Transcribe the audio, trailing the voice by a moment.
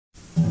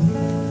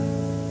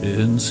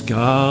In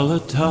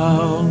Scarlet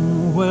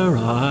Town where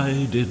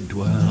I did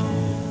dwell,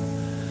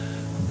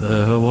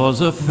 there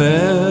was a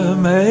fair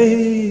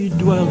maid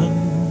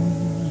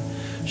dwelling.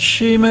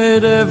 She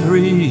made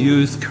every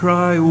youth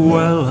cry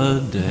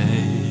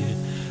well-a-day,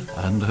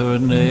 and her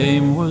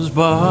name was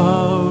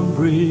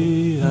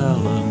Barbary.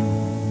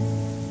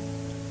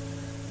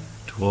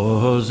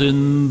 'Twas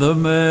in the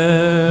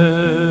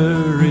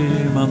merry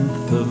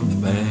month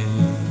of May,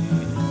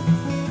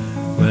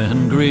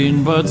 when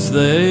green buds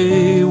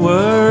they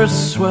were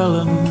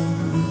swelling,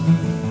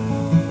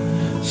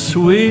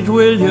 sweet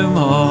William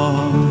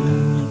on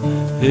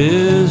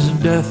his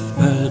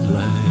deathbed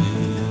lay,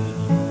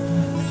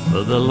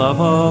 for the love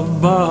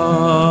of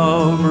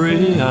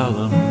Barbary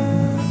Allen.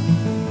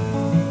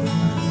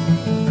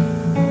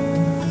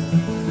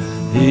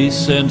 He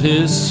sent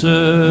his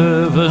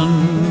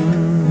servant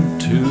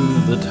to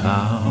the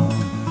town,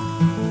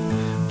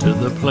 to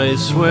the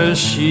place where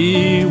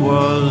she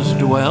was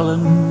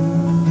dwelling,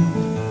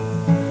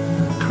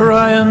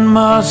 crying,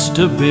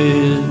 "Master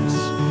bids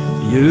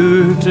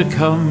you to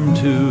come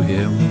to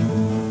him,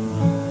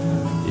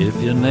 if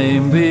your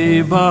name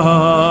be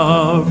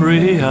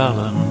Barbary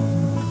Allen."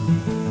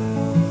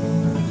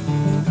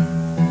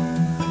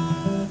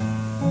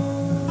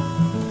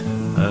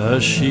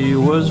 As she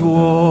was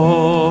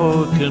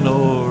walking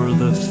o'er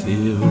the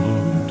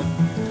field,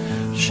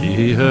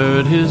 she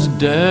heard his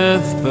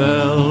death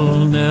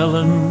bell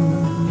knelling.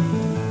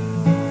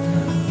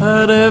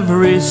 At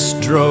every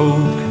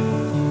stroke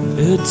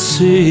it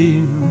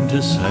seemed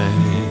to say,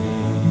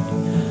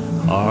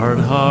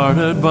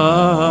 "Hard-hearted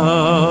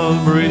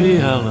Barbary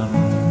Allen."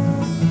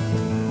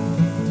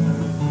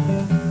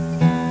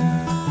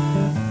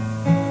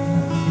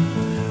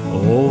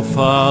 "Oh,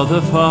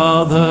 Father,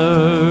 Father,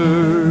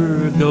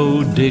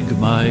 go dig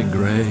my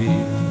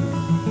grave,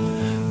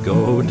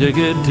 go dig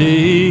it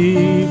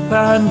deep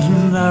and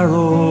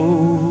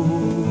narrow.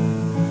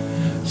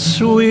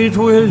 Sweet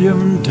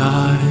William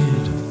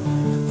died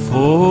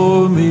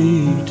for me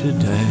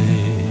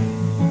today,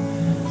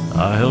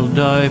 I'll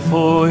die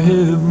for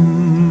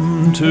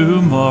him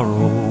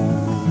tomorrow."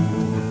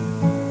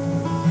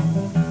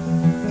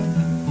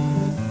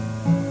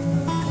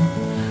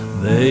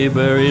 They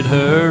buried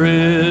her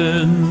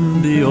in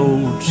the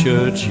old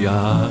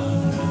churchyard.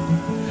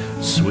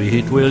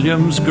 Sweet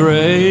William's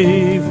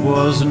grave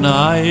was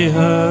nigh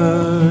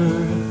her,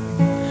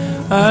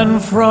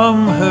 and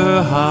from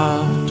her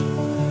heart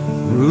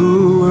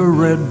grew a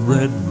red,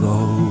 red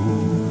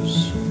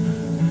rose.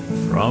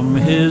 From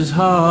his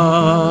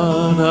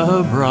heart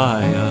a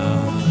briar.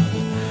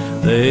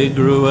 They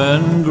grew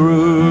and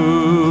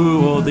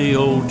grew o'er the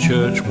old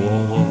church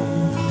wall,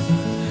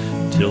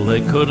 till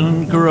they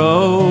couldn't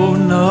grow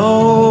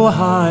no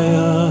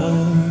higher,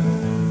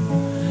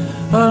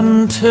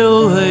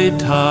 until they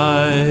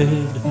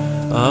tied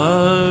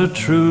a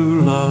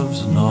true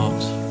love's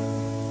knot,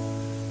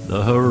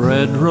 the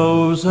red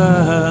rose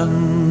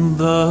and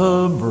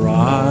the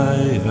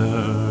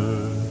briar.